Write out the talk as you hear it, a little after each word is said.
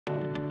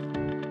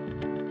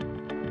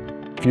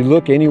If you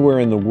look anywhere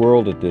in the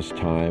world at this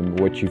time,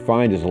 what you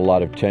find is a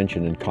lot of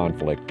tension and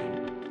conflict.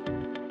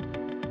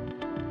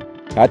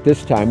 At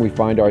this time, we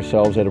find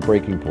ourselves at a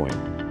breaking point.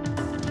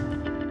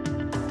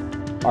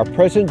 Our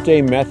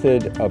present-day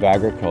method of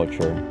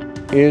agriculture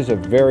is a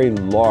very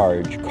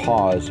large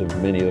cause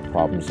of many of the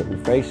problems that we're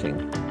facing.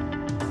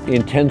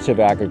 Intensive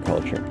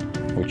agriculture,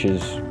 which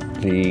is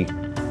the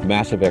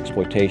massive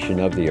exploitation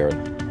of the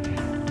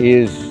earth,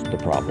 is the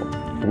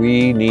problem.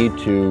 We need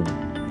to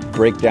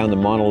break down the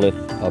monolith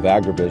of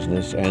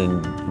agribusiness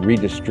and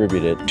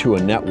redistribute it to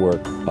a network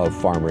of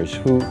farmers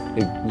who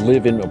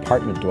live in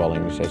apartment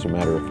dwellings, as a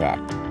matter of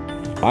fact.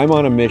 I'm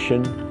on a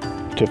mission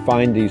to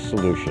find these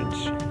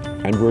solutions,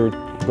 and we're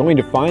going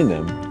to find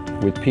them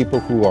with people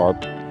who are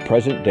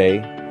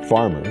present-day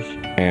farmers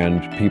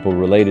and people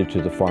related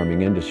to the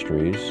farming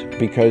industries,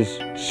 because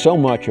so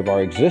much of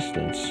our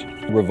existence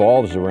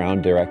revolves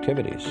around their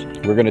activities.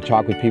 We're going to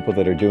talk with people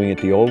that are doing it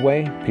the old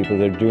way, people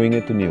that are doing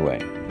it the new way.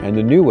 And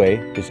the new way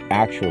is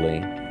actually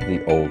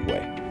the old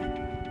way.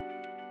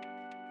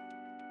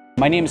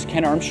 My name is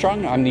Ken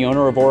Armstrong. I'm the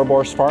owner of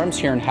Ouroboros Farms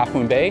here in Half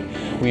Moon Bay.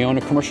 We own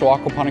a commercial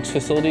aquaponics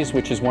facilities,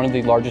 which is one of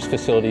the largest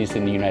facilities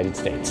in the United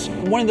States.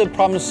 One of the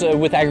problems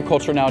with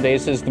agriculture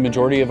nowadays is the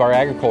majority of our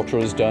agriculture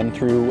is done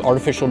through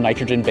artificial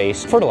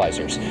nitrogen-based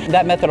fertilizers.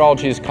 That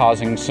methodology is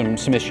causing some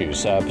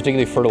issues,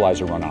 particularly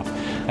fertilizer runoff.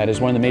 That is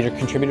one of the major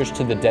contributors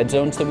to the dead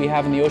zones that we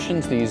have in the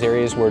oceans, these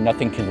areas where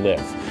nothing can live.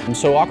 And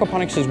so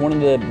aquaponics is one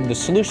of the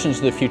solutions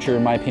to the future,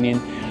 in my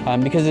opinion,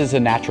 because it's a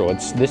natural.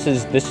 This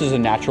is a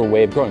natural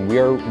way of growing. We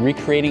are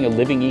recreating a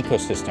living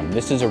ecosystem.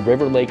 This is a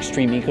river, lake,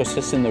 stream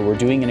ecosystem that we're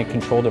doing in a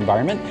controlled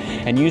environment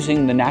and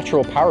using the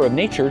natural power of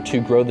nature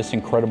to grow this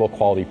incredible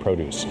quality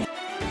produce.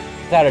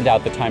 Without a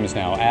doubt, the time is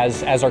now.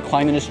 As our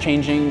climate is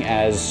changing,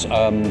 as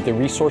the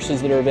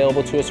resources that are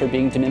available to us are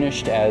being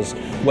diminished, as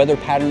weather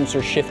patterns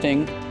are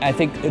shifting, I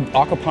think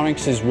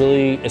aquaponics is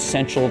really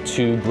essential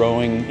to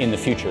growing in the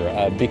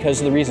future because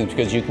of the reasons.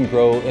 Because you can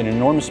grow an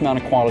enormous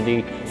amount of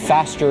quantity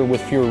faster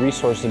with fewer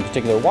resources, in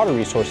particular water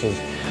resources.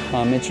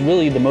 It's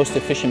really the most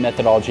efficient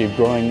methodology of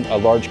growing a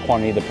large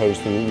quantity of the produce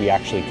that we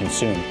actually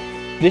consume.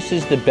 This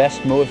is the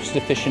best, most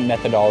efficient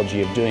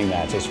methodology of doing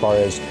that as far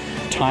as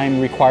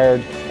time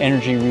required,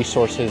 energy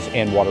resources,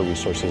 and water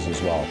resources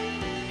as well.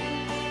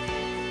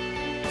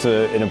 It's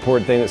an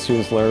important thing that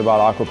students learn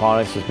about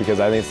aquaponics just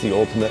because I think it's the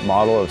ultimate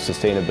model of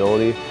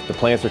sustainability. The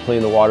plants are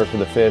cleaning the water for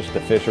the fish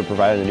are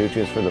providing the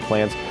nutrients for the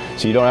plants,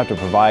 so you don't have to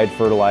provide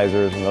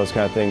fertilizers and those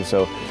kind of things.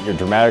 So you're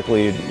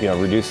dramatically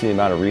reducing the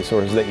amount of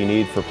resources that you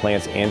need for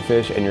plants and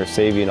fish, and you're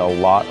saving a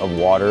lot of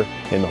water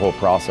in the whole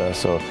process.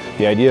 So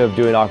the idea of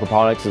doing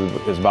aquaponics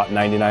is about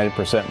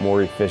 99%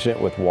 more efficient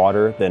with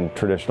water than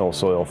traditional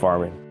soil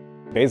farming.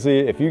 Basically,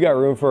 if you got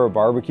room for a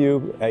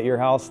barbecue at your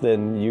house,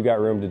 then you got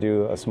room to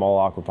do a small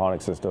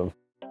aquaponic system.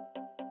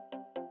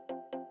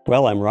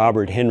 Well, I'm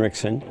Robert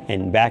Henriksen,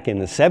 and back in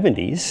the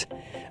 70s,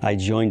 I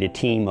joined a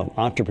team of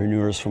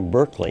entrepreneurs from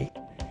Berkeley,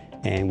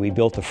 and we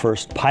built the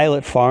first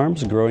pilot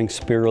farms growing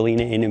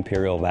spirulina in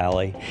Imperial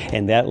Valley,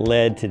 and that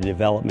led to the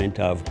development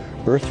of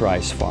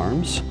Earthrise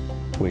Farms,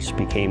 which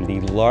became the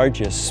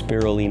largest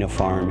spirulina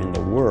farm in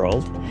the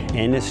world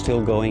and is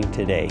still going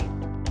today.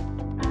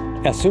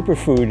 A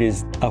superfood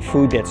is a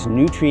food that's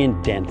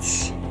nutrient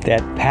dense,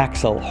 that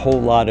packs a whole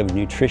lot of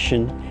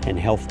nutrition and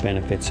health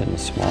benefits in a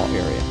small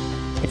area.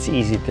 It's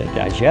easy to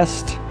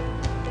digest,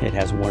 it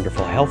has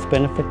wonderful health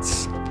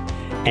benefits,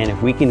 and if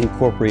we can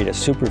incorporate a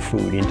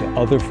superfood into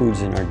other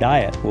foods in our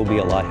diet, we'll be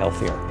a lot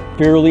healthier.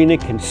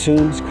 Spirulina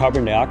consumes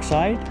carbon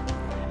dioxide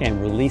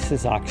and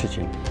releases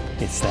oxygen.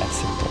 It's that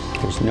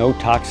simple. There's no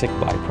toxic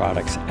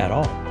byproducts at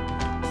all.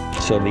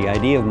 So the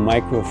idea of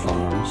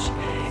microfarms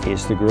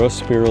is to grow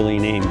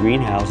spirulina in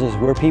greenhouses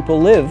where people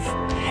live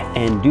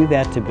and do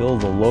that to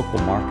build a local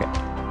market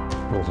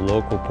with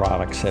local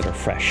products that are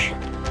fresh.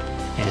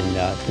 And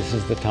this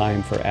is the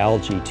time for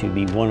algae to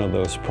be one of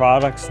those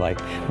products like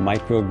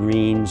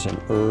microgreens and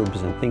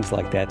herbs and things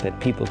like that that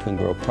people can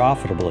grow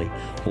profitably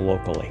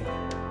locally.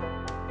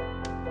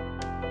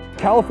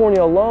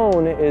 California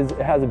alone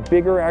has a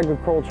bigger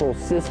agricultural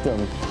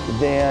system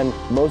than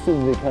most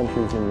of the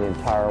countries in the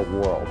entire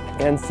world.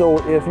 And so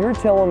if you're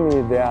telling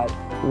me that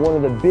one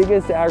of the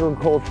biggest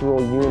agricultural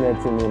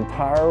units in the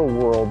entire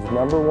world's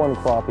 #1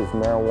 crop is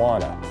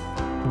marijuana,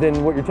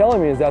 then what you're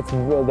telling me is that's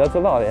a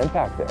lot of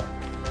impact there.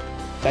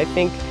 I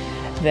think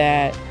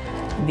that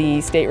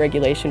the state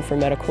regulation for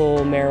medical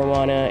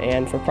marijuana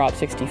and for Prop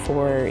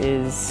 64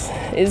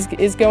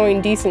 is going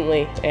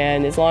decently,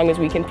 and as long as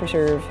we can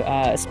preserve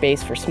a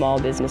space for small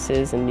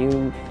businesses and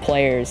new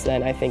players,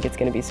 then I think it's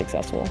going to be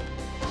successful.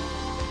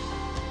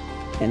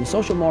 And the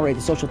social mores,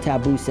 the social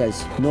taboo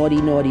says,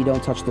 naughty, naughty,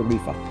 don't touch the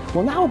reefer.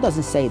 Well, now it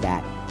doesn't say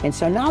that. And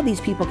so now these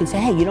people can say,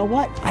 hey, you know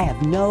what? I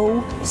have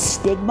no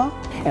stigma,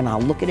 and I'll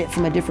look at it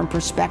from a different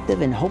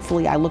perspective, and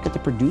hopefully I look at the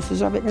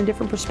producers of it in a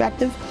different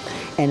perspective.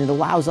 And it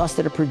allows us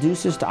that are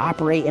producers to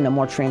operate in a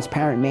more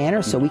transparent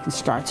manner so we can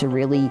start to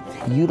really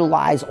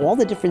utilize all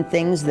the different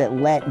things that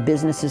let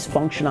businesses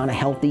function on a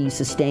healthy,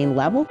 sustained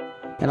level.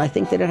 And I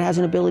think that it has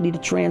an ability to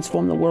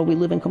transform the world we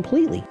live in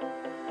completely.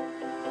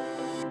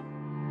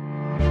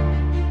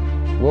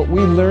 What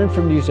we learn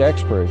from these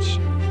experts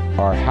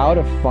are how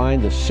to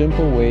find the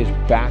simple ways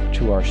back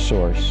to our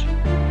source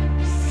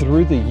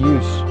through the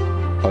use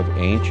of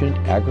ancient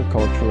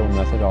agricultural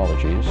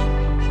methodologies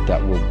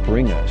that will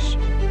bring us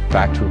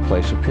back to a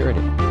place of purity.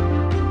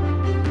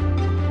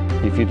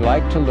 If you'd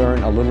like to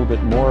learn a little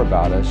bit more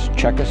about us,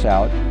 check us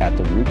out at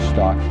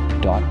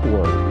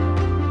therootstock.org.